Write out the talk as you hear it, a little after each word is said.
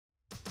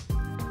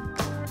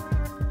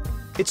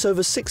It's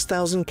over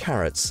 6,000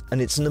 carats and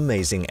it's an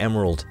amazing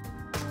emerald.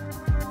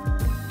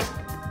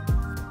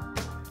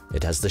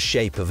 It has the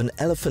shape of an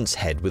elephant's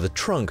head with a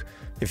trunk,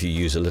 if you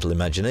use a little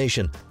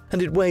imagination,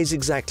 and it weighs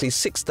exactly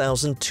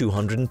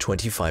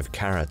 6,225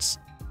 carats.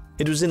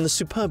 It was in the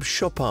superb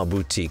Chopard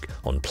boutique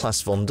on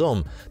Place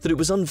Vendôme that it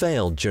was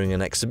unveiled during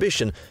an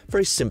exhibition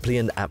very simply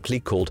and aptly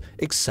called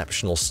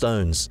Exceptional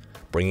Stones,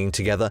 bringing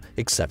together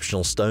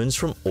exceptional stones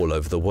from all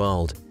over the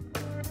world.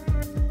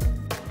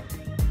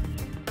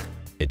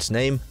 Its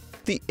name,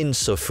 the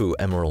Insofu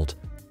emerald,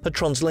 a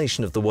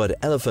translation of the word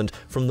elephant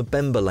from the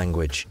Bemba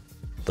language,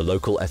 the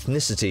local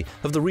ethnicity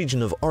of the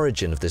region of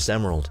origin of this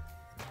emerald.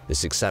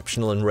 This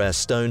exceptional and rare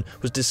stone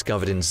was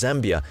discovered in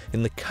Zambia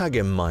in the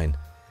Kagem mine.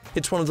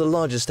 It's one of the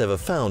largest ever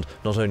found,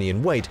 not only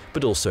in weight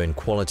but also in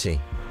quality.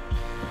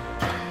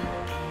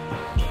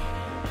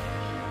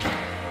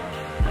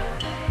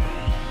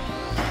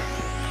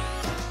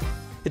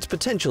 Its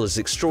potential is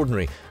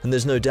extraordinary, and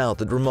there's no doubt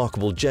that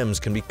remarkable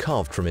gems can be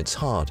carved from its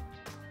heart.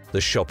 The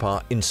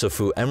Chopard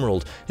Insofu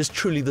emerald is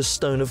truly the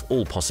stone of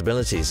all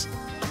possibilities.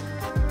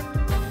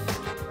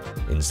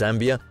 In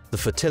Zambia, the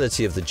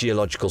fertility of the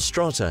geological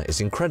strata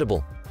is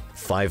incredible.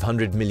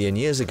 500 million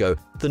years ago,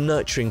 the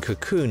nurturing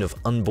cocoon of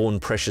unborn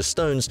precious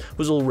stones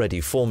was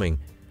already forming.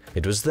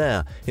 It was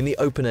there, in the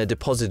open-air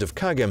deposit of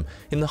Kagem,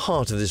 in the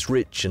heart of this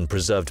rich and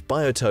preserved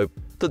biotope,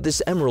 that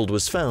this emerald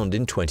was found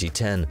in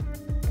 2010.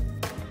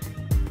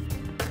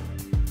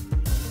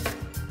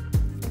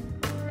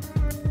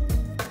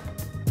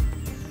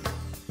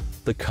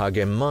 The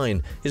Kagem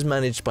mine is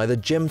managed by the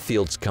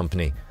Gemfields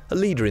Company, a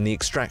leader in the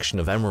extraction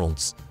of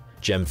emeralds.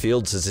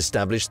 Gemfields has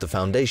established the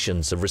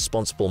foundations of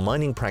responsible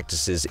mining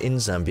practices in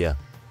Zambia.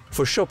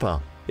 For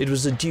Chopard, it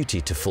was a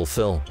duty to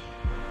fulfill.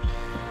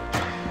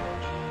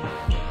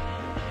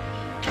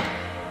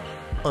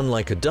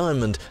 Unlike a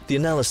diamond, the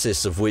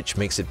analysis of which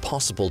makes it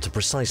possible to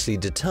precisely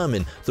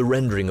determine the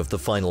rendering of the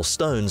final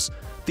stones,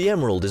 the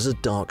emerald is a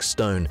dark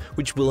stone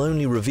which will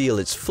only reveal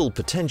its full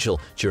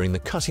potential during the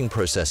cutting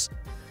process.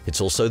 It's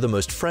also the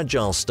most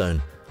fragile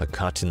stone. A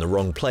cut in the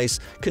wrong place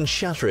can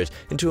shatter it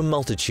into a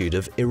multitude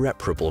of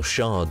irreparable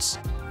shards.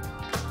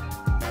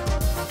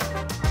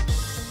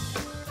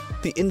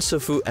 The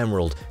Insofu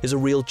emerald is a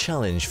real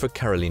challenge for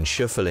Caroline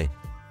Schöffele.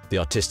 The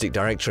artistic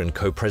director and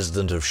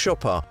co-president of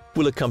Chopard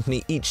will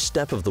accompany each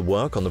step of the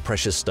work on the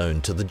precious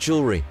stone to the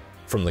jewelry,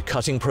 from the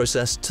cutting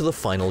process to the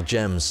final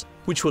gems,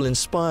 which will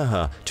inspire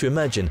her to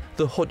imagine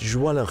the haute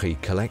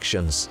joaillerie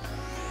collections.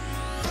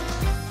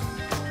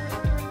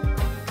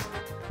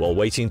 While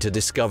waiting to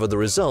discover the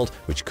result,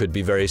 which could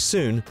be very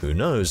soon, who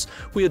knows,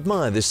 we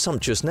admire this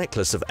sumptuous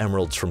necklace of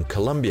emeralds from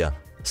Colombia,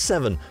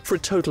 7 for a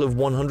total of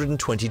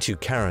 122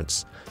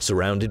 carats,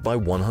 surrounded by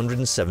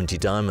 170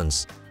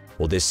 diamonds.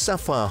 Or this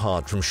sapphire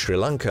heart from Sri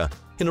Lanka,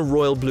 in a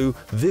royal blue,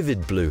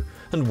 vivid blue,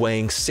 and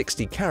weighing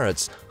 60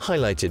 carats,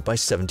 highlighted by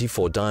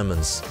 74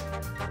 diamonds.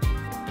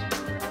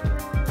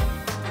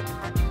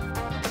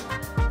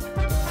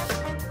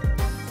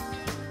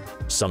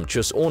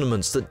 Sumptuous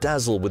ornaments that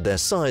dazzle with their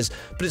size,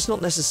 but it's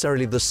not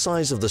necessarily the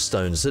size of the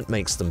stones that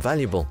makes them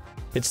valuable.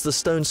 It's the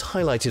stones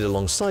highlighted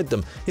alongside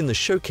them in the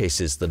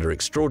showcases that are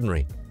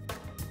extraordinary.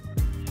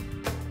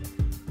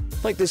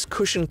 Like this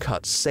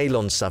cushion-cut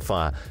Ceylon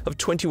sapphire of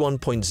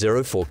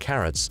 21.04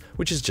 carats,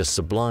 which is just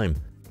sublime.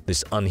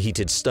 This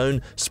unheated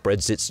stone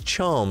spreads its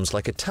charms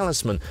like a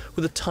talisman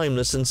with a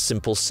timeless and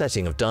simple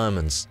setting of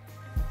diamonds.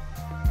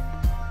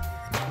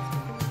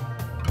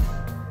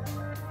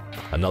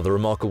 Another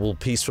remarkable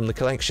piece from the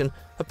collection,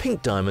 a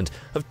pink diamond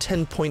of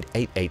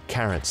 10.88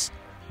 carats.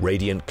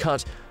 Radiant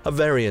cut, a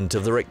variant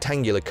of the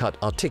rectangular cut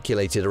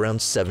articulated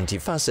around 70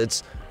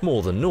 facets,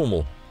 more than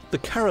normal. The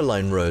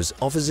Caroline rose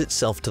offers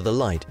itself to the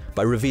light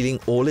by revealing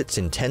all its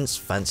intense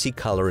fancy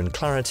color and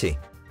clarity.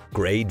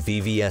 Grade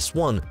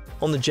VVS1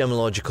 on the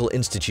Gemological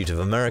Institute of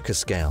America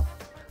scale.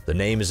 The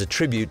name is a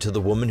tribute to the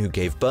woman who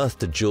gave birth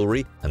to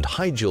jewelry and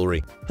high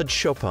jewelry at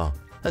Chopard,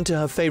 and to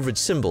her favorite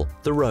symbol,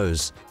 the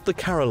rose, the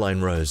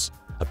Caroline rose.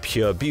 A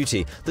pure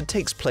beauty that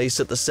takes place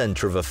at the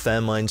center of a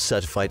Fairmined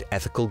certified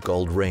ethical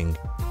gold ring.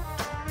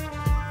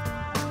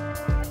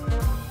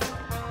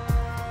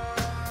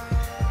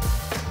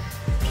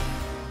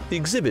 The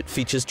exhibit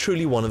features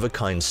truly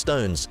one-of-a-kind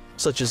stones,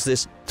 such as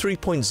this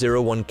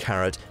 3.01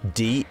 carat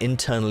D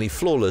internally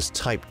flawless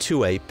Type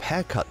 2A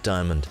pear-cut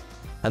diamond,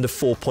 and a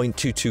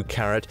 4.22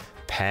 carat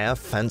pear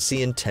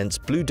fancy intense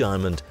blue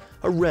diamond,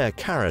 a rare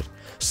carat,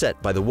 set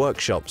by the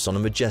workshops on a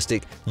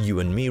majestic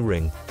You and Me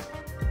ring.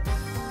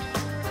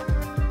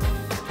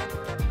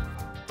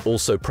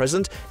 Also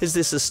present is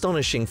this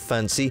astonishing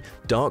fancy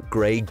dark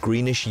grey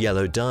greenish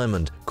yellow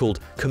diamond called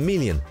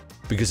Chameleon,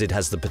 because it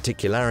has the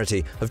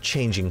particularity of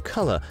changing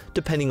color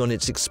depending on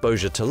its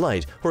exposure to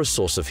light or a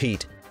source of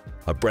heat.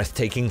 A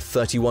breathtaking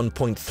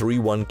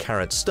 31.31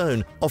 carat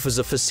stone offers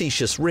a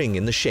facetious ring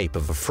in the shape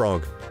of a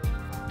frog.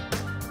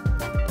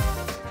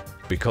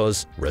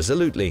 Because,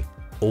 resolutely,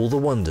 all the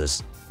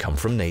wonders come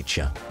from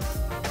nature.